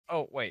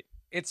oh, wait,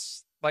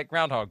 it's like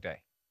Groundhog Day.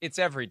 It's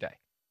every day.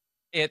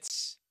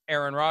 It's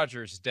Aaron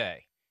Rodgers'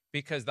 day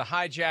because the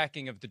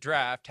hijacking of the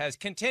draft has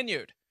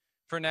continued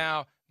for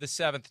now the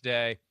 7th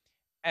day.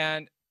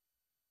 And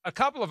a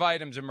couple of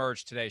items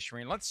emerged today,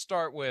 Charean. Let's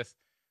start with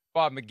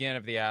Bob McGinn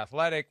of The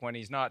Athletic when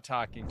he's not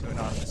talking to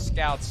anonymous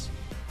scouts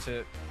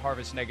to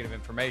harvest negative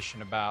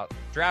information about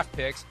draft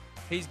picks.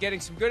 He's getting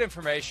some good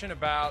information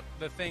about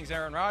the things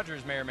Aaron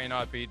Rodgers may or may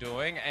not be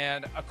doing.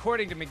 And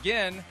according to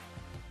McGinn,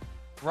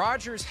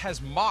 Rodgers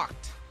has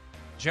mocked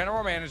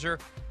general manager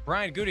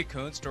Brian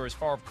Gutekunst, or as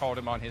Favre called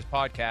him on his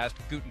podcast,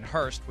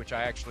 Gutekunst, which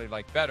I actually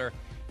like better.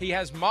 He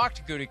has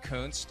mocked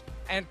Gutekunst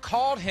and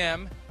called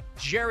him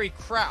Jerry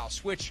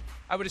Krause, which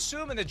I would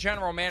assume in the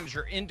general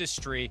manager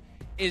industry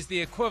is the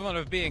equivalent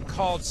of being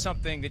called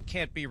something that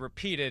can't be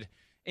repeated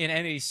in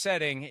any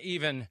setting,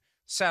 even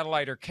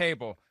satellite or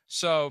cable.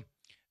 So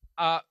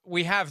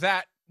we have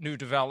that new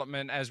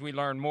development as we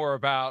learn more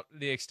about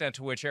the extent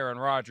to which Aaron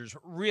Rodgers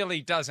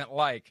really doesn't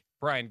like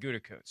Brian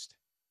Gutekunst.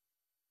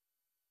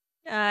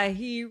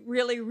 He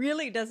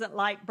really doesn't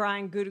like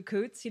Brian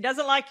Gutekunst. He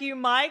doesn't like you,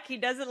 Mike. He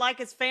doesn't like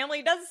his family.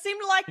 He doesn't seem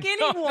to like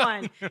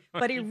anyone. No,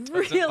 but he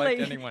really, like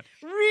anyone.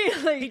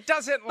 really. He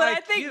doesn't but like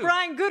I think you.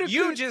 Brian Gutekunst.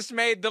 You just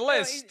made the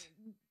list.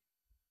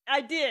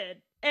 I did.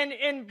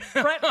 And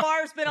Brett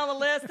Favre's been on the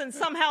list and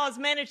somehow has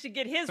managed to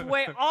get his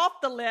way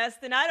off the list.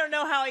 And I don't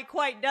know how he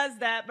quite does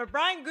that. But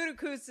Brian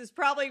Gutekunst is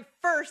probably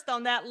first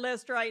on that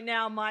list right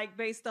now, Mike,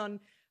 based on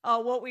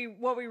what we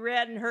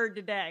read and heard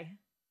today.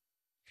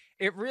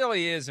 It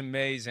really is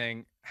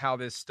amazing how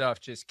this stuff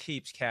just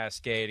keeps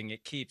cascading.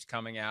 It keeps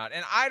coming out.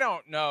 And I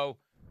don't know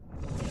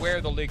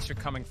where the leaks are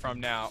coming from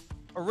now.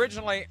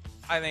 Originally,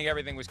 I think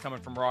everything was coming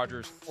from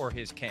Rodgers or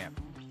his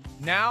camp.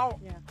 Now,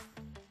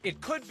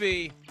 it could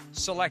be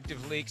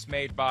selective leaks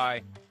made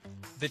by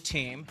the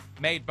team,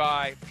 made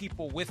by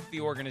people with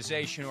the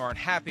organization who aren't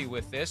happy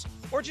with this,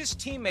 or just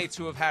teammates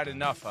who have had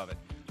enough of it.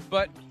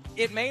 But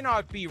it may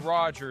not be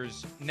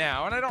Rodgers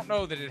now, and I don't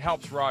know that it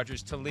helps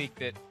Rodgers to leak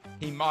that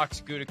he mocks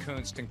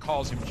Gutekunst and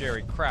calls him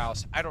Jerry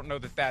Krause. I don't know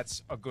that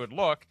that's a good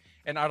look,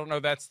 and I don't know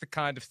that's the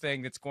kind of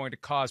thing that's going to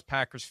cause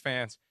Packers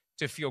fans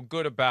to feel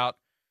good about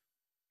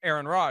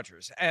Aaron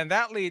Rodgers. And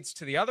that leads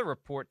to the other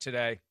report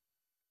today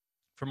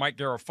from Mike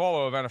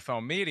Garafolo of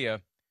NFL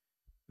Media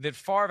that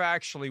Favre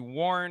actually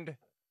warned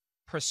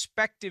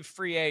prospective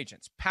free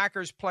agents,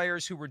 Packers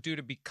players who were due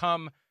to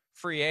become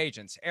free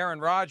agents.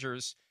 Aaron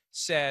Rodgers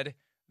said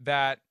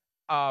that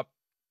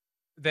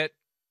that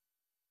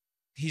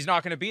he's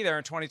not going to be there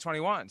in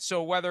 2021.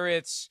 So whether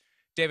it's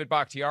David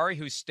Bakhtiari,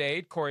 who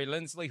stayed, Corey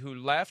Linsley, who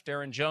left,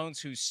 Aaron Jones,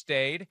 who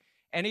stayed,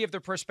 any of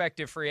the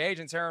prospective free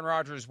agents, Aaron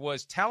Rodgers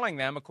was telling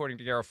them, according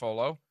to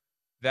Garafolo,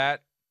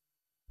 that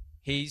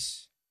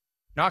he's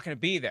not going to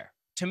be there.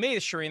 To me,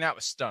 Charean, that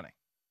was stunning.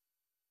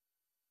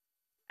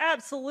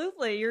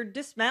 Absolutely. You're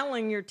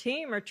dismantling your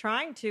team, or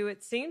trying to,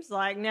 it seems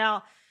like.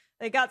 Now,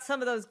 they got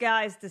some of those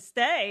guys to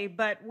stay,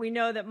 but we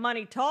know that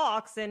money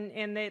talks,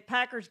 and the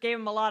Packers gave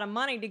them a lot of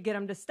money to get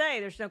them to stay.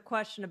 There's no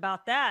question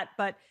about that.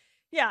 But,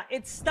 yeah,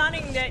 it's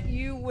stunning that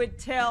you would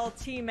tell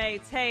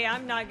teammates, hey,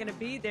 I'm not going to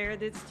be there.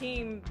 This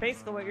team,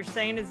 basically what you're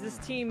saying is this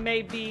team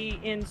may be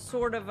in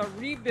sort of a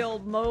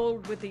rebuild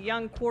mode with a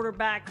young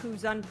quarterback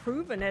who's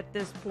unproven at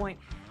this point,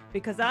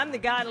 because I'm the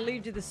guy to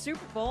lead you to the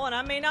Super Bowl, and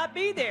I may not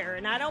be there,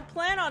 and I don't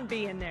plan on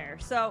being there.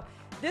 So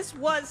this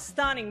was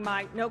stunning,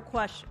 Mike, no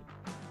question.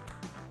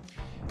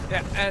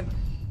 Yeah, and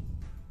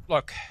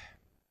look,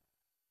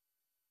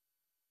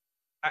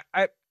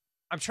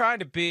 I'm trying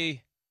to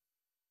be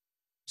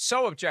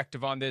so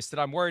objective on this that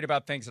I'm worried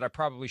about things that I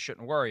probably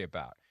shouldn't worry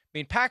about. I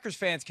mean, Packers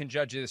fans can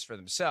judge this for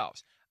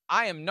themselves.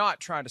 I am not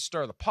trying to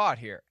stir the pot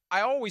here.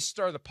 I always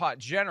stir the pot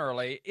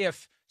generally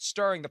if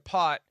stirring the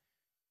pot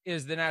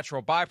is the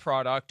natural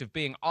byproduct of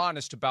being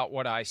honest about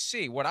what I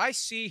see. What I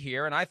see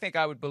here, and I think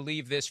I would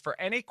believe this for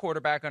any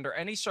quarterback under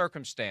any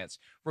circumstance,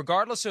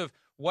 regardless of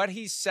what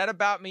he's said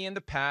about me in the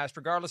past,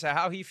 regardless of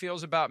how he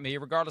feels about me,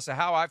 regardless of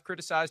how I've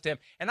criticized him,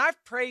 and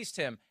I've praised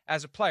him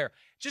as a player.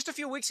 Just a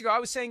few weeks ago, I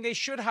was saying they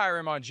should hire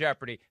him on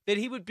Jeopardy, that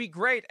he would be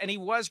great, and he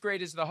was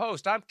great as the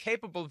host. I'm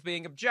capable of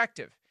being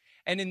objective.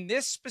 And in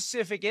this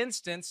specific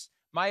instance,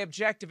 my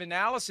objective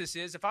analysis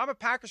is, if I'm a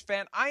Packers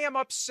fan, I am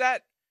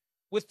upset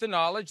with the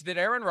knowledge that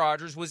Aaron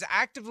Rodgers was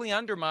actively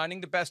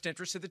undermining the best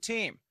interests of the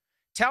team.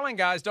 Telling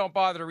guys don't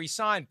bother to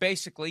re-sign,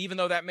 basically, even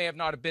though that may have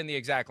not have been the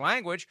exact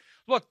language.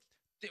 Look,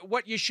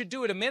 what you should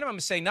do at a minimum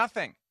is say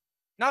nothing.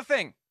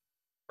 Nothing,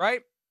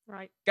 right?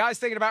 Right. Guys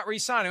thinking about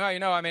re-signing,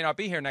 I may not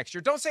be here next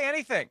year. Don't say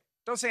anything.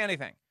 Don't say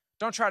anything.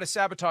 Don't try to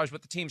sabotage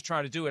what the team's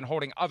trying to do and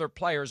holding other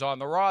players on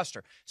the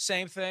roster.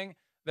 Same thing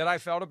that I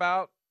felt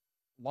about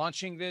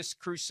launching this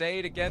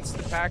crusade against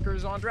the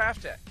Packers on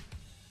draft day.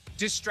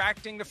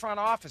 Distracting the front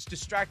office,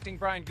 distracting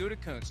Brian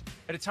Gutekunst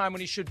at a time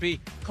when he should be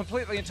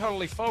completely and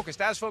totally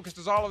focused as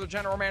all other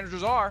general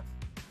managers are,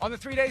 on the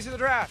 3 days of the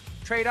draft.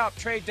 Trade up,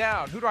 trade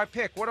down. Who do I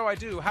pick? What do I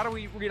do? How do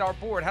we read our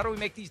board? How do we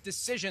make these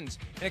decisions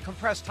in a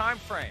compressed time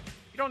frame?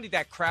 You don't need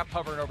that crap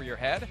hovering over your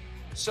head.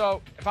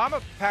 So if I'm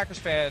a Packers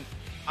fan,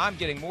 I'm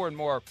getting more and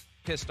more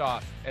pissed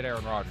off at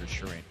Aaron Rodgers,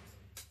 Charean.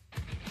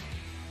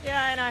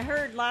 Yeah, and I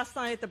heard last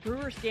night at the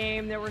Brewers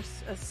game there was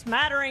a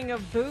smattering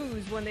of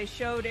boos when they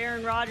showed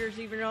Aaron Rodgers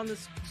even on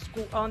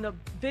the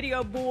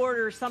video board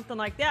or something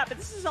like that. But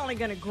this is only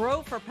going to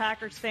grow for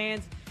Packers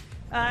fans,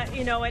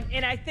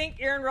 and I think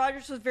Aaron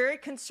Rodgers was very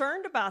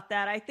concerned about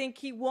that. I think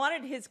he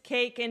wanted his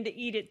cake and to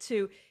eat it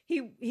too.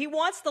 He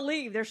wants to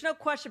leave. There's no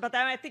question about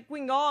that. And I think we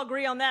can all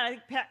agree on that. I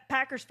think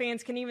Packers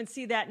fans can even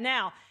see that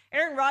now.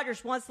 Aaron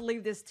Rodgers wants to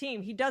leave this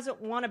team. He doesn't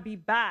want to be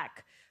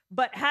back.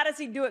 But how does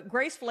he do it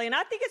gracefully? And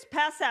I think it's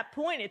past that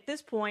point at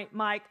this point,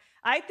 Mike.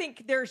 I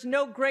think there's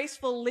no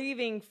graceful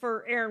leaving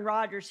for Aaron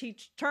Rodgers. He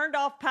turned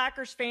off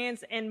Packers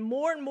fans, and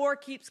more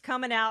keeps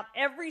coming out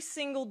every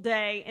single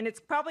day, and it's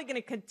probably going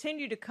to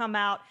continue to come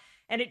out.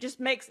 And it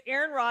just makes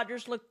Aaron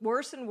Rodgers look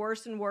worse and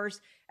worse and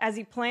worse as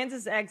he plans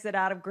his exit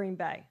out of Green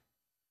Bay.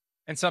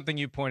 And something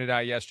you pointed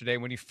out yesterday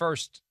when he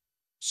first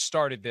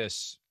started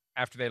this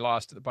after they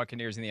lost to the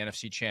Buccaneers in the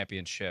NFC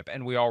Championship,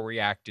 and we all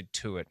reacted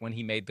to it when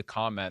he made the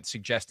comment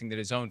suggesting that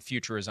his own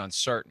future is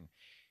uncertain.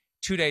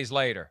 2 days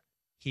later,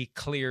 he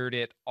cleared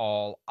it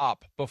all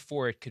up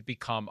before it could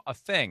become a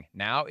thing.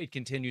 Now it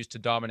continues to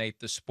dominate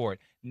the sport.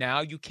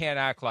 Now you can't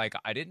act like,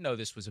 I didn't know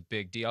this was a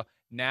big deal.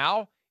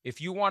 Now, if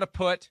you want to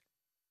put,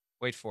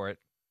 wait for it,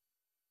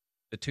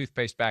 the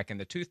toothpaste back in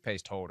the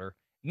toothpaste holder,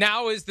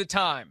 now is the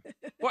time.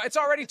 Well, it's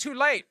already too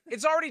late.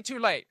 It's already too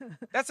late.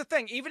 That's the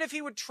thing. Even if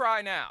he would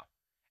try now,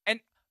 and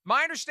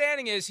my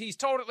understanding is he's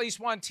told at least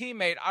one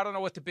teammate, I don't know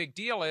what the big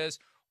deal is.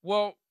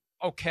 Well,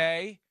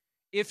 okay.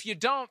 If you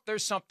don't,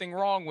 there's something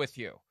wrong with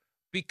you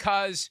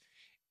because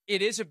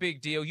it is a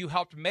big deal. You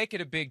helped make it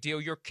a big deal.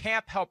 Your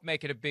camp helped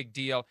make it a big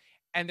deal.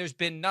 And there's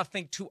been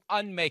nothing to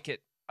unmake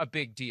it a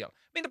big deal.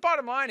 I mean, the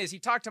bottom line is he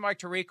talked to Mike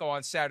Tirico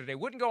on Saturday.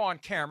 Wouldn't go on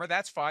camera.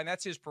 That's fine.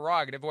 That's his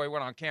prerogative. Or he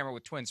went on camera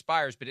with Twin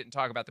Spires but didn't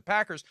talk about the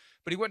Packers.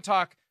 But he wouldn't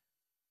talk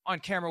on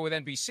camera with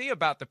NBC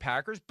about the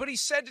Packers, but he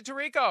said to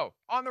Tirico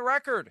on the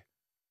record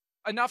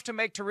enough to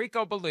make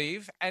Tirico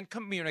believe and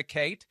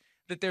communicate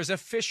that there's a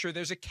fissure,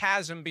 there's a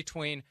chasm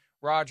between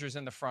Rodgers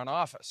and the front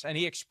office. And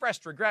he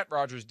expressed regret,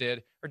 Rodgers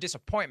did, or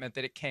disappointment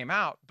that it came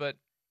out, but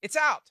it's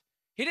out.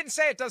 He didn't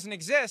say it doesn't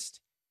exist.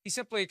 He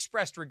simply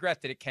expressed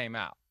regret that it came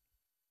out.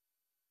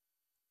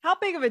 How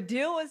big of a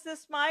deal is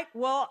this, Mike?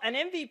 Well, an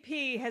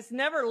MVP has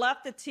never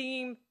left a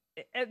team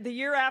the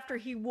year after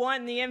he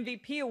won the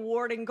MVP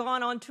award and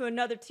gone on to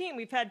another team.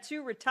 We've had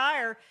two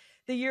retire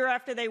the year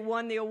after they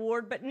won the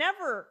award, but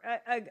never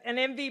an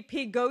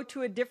MVP go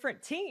to a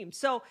different team.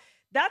 So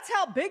that's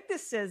how big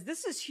this is.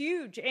 This is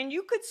huge. And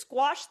you could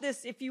squash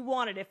this if you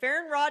wanted. If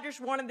Aaron Rodgers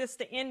wanted this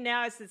to end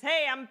now, he says,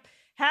 hey, I'm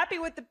happy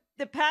with the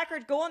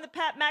Packers. Go on the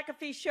Pat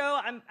McAfee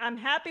show. I'm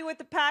happy with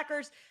the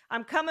Packers.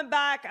 I'm coming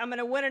back. I'm going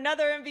to win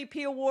another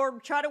MVP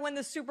award, try to win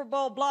the Super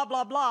Bowl, blah,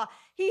 blah, blah.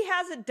 He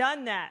hasn't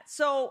done that.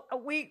 So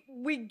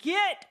we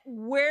get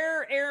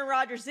where Aaron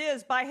Rodgers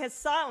is by his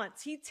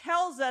silence. He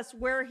tells us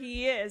where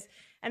he is.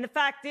 And the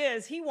fact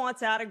is, he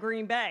wants out of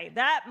Green Bay.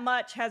 That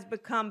much has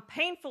become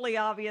painfully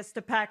obvious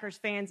to Packers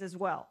fans as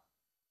well.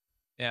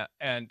 Yeah,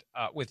 and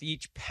with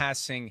each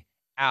passing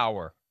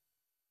hour,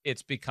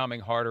 it's becoming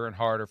harder and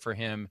harder for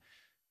him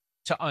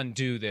to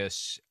undo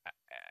this.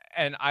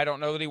 And I don't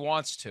know that he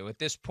wants to at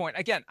this point.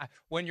 Again,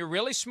 when you're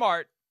really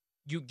smart,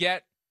 you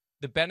get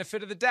the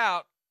benefit of the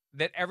doubt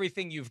that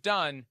everything you've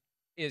done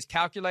is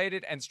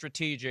calculated and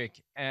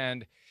strategic.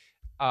 And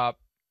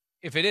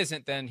if it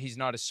isn't, then he's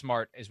not as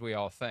smart as we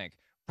all think.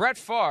 Brett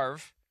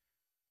Favre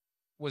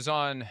was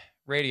on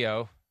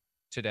radio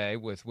today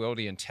with Wilde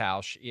and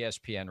Tausch,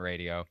 ESPN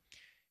Radio.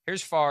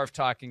 Here's Favre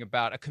talking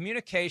about a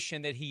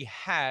communication that he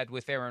had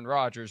with Aaron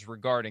Rodgers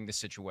regarding the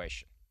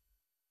situation.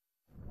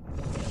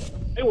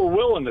 They were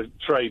willing to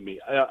trade me.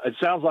 It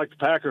sounds like the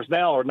Packers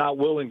now are not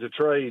willing to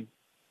trade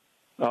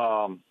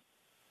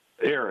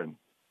Aaron.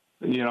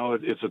 You know,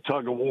 it's a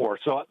tug of war.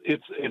 So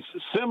it's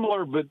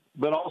similar,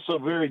 but also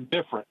very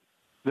different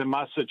than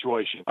my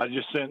situation. I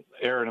just sent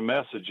Aaron a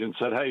message and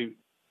said, hey,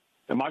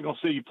 am I going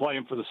to see you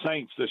playing for the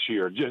Saints this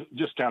year?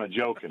 Just kind of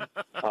joking.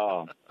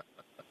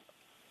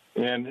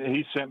 And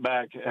he sent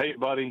back, hey,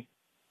 buddy,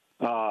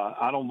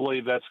 I don't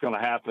believe that's going to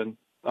happen.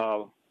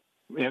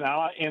 And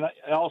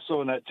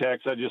also in that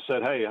text, I just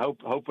said, hey,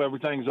 hope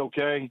everything's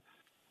okay.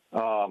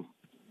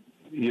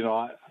 You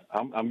know,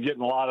 I'm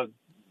getting a lot of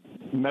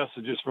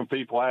messages from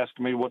people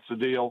asking me what's the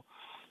deal.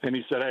 And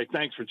he said, hey,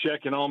 thanks for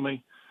checking on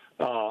me.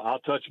 I'll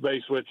touch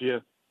base with you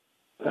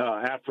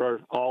after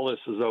all this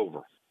is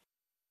over.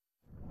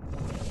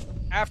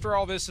 After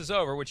all this is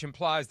over, which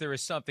implies there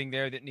is something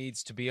there that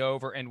needs to be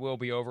over and will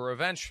be over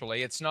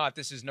eventually. It's not,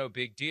 this is no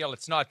big deal.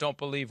 It's not, don't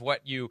believe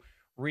what you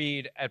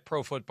read at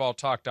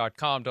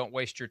profootballtalk.com. Don't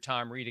waste your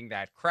time reading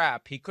that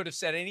crap. He could have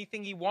said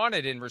anything he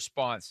wanted in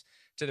response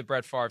to the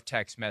Brett Favre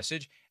text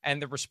message,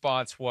 and the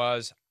response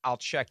was, I'll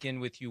check in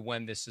with you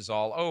when this is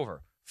all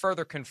over,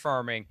 further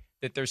confirming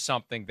that there's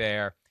something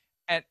there.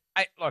 And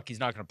look, he's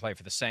not going to play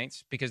for the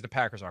Saints because the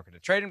Packers aren't going to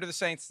trade him to the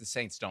Saints. The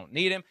Saints don't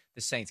need him.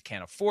 The Saints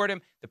can't afford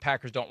him. The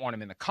Packers don't want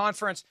him in the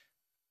conference.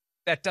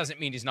 That doesn't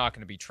mean he's not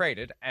going to be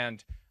traded.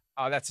 And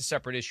that's a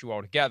separate issue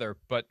altogether.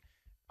 But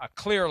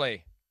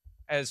clearly,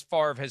 as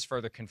Favre has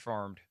further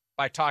confirmed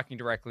by talking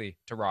directly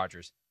to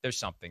Rodgers, there's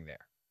something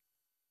there.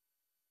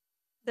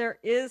 There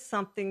is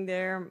something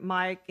there,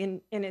 Mike,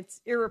 and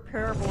it's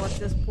irreparable at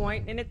this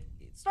point. And it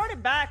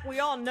started back, we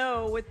all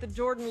know, with the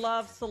Jordan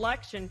Love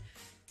selection.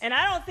 And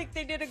I don't think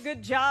they did a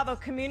good job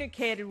of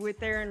communicating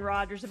with Aaron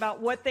Rodgers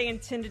about what they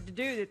intended to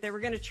do, that they were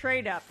going to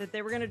trade up, that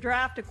they were going to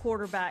draft a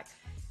quarterback.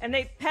 And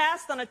they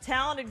passed on a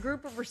talented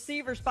group of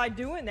receivers by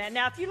doing that.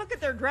 Now, if you look at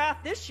their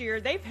draft this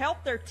year, they've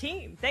helped their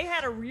team. They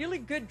had a really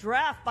good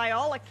draft by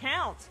all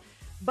accounts.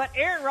 But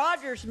Aaron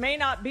Rodgers may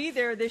not be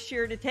there this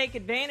year to take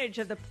advantage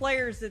of the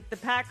players that the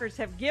Packers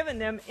have given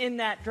them in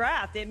that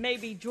draft. It may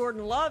be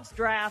Jordan Love's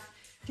draft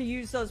to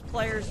use those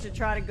players to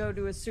try to go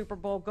to a Super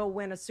Bowl, go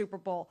win a Super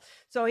Bowl.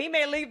 So he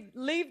may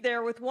leave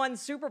there with one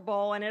Super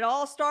Bowl, and it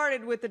all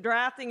started with the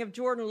drafting of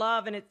Jordan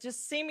Love, and it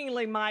just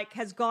seemingly, Mike,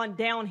 has gone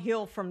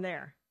downhill from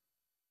there.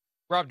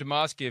 Rob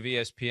Demovsky of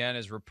ESPN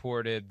has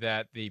reported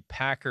that the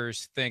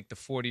Packers think the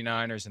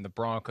 49ers and the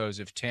Broncos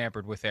have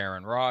tampered with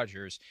Aaron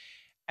Rodgers.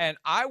 And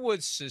I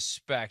would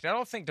suspect, I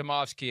don't think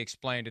Demovsky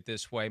explained it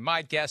this way.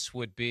 My guess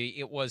would be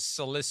it was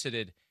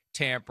solicited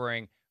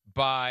tampering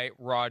by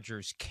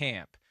Rodgers'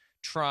 camp,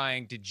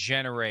 trying to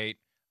generate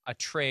a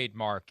trade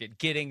market,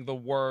 getting the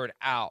word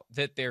out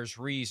that there's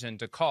reason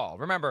to call.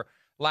 Remember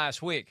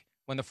last week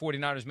when the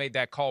 49ers made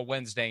that call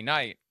Wednesday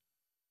night,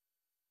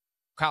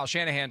 Kyle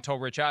Shanahan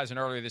told Rich Eisen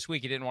earlier this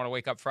week he didn't want to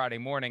wake up Friday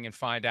morning and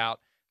find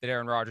out that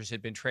Aaron Rodgers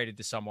had been traded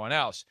to someone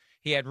else.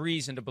 He had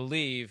reason to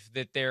believe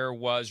that there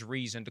was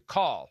reason to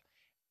call.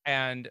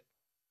 And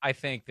I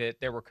think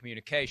that there were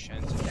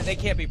communications, and they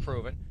can't be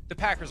proven. The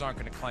Packers aren't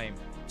going to claim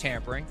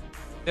tampering.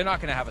 They're not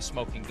going to have a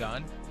smoking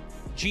gun.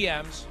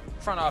 GMs,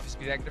 front office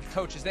executive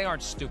coaches, they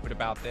aren't stupid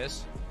about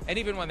this. And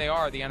even when they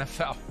are, the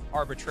NFL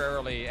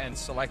arbitrarily and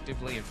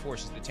selectively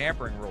enforces the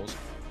tampering rules.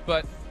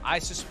 But I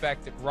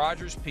suspect that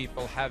Rodgers'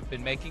 people have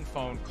been making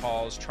phone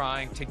calls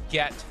trying to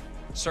get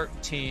certain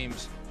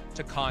teams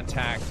to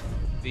contact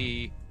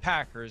the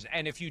Packers.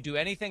 And if you do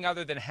anything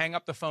other than hang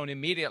up the phone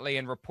immediately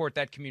and report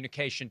that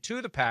communication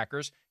to the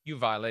Packers, you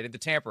violated the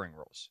tampering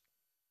rules.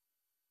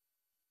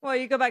 Well,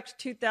 you go back to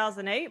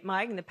 2008,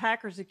 Mike, and the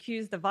Packers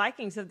accused the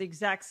Vikings of the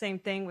exact same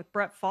thing with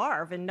Brett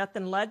Favre, and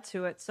nothing led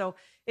to it. So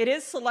it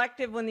is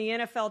selective when the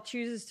NFL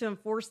chooses to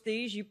enforce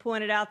these. You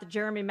pointed out the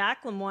Jeremy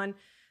Maclin one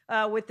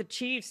with the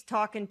Chiefs,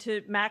 talking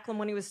to Maclin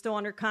when he was still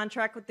under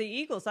contract with the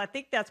Eagles. I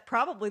think that's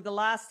probably the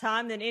last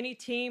time that any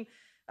team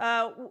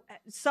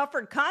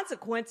suffered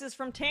consequences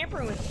from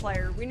tampering with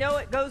players. We know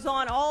it goes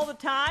on all the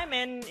time,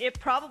 and it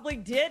probably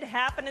did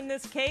happen in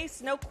this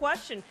case, no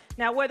question.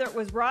 Now, whether it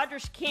was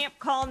Rodgers' camp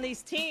calling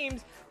these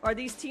teams or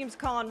these teams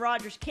calling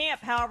Rodgers'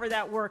 camp, however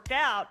that worked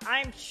out,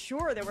 I'm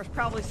sure there was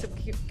probably some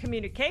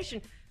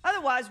communication.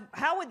 Otherwise,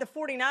 how would the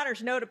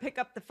 49ers know to pick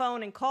up the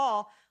phone and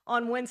call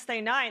on Wednesday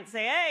night and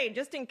say, hey,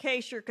 just in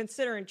case you're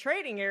considering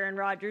trading Aaron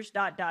Rodgers, ...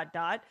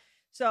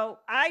 So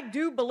I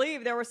do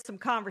believe there was some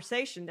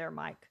conversation there,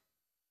 Mike.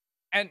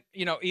 And,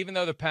 you know, even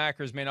though the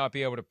Packers may not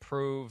be able to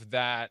prove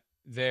that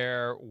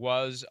there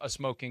was a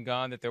smoking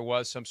gun, that there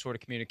was some sort of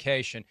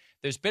communication,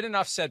 there's been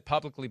enough said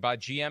publicly by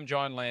GM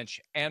John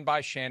Lynch and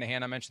by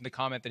Shanahan. I mentioned the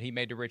comment that he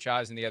made to Rich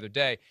Eisen the other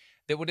day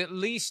that would at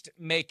least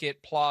make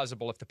it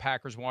plausible if the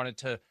Packers wanted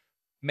to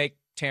make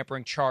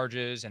tampering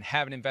charges and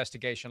have an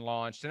investigation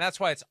launched. And that's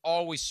why it's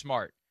always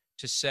smart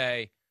to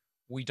say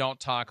we don't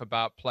talk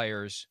about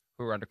players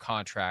who are under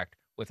contract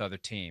with other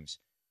teams,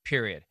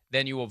 period.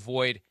 Then you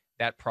avoid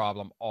that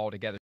problem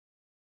altogether.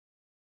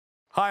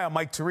 Hi, I'm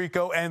Mike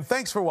Tirico, and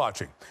thanks for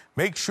watching.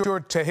 Make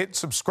sure to hit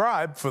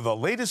subscribe for the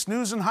latest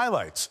news and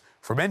highlights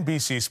from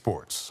NBC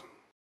Sports.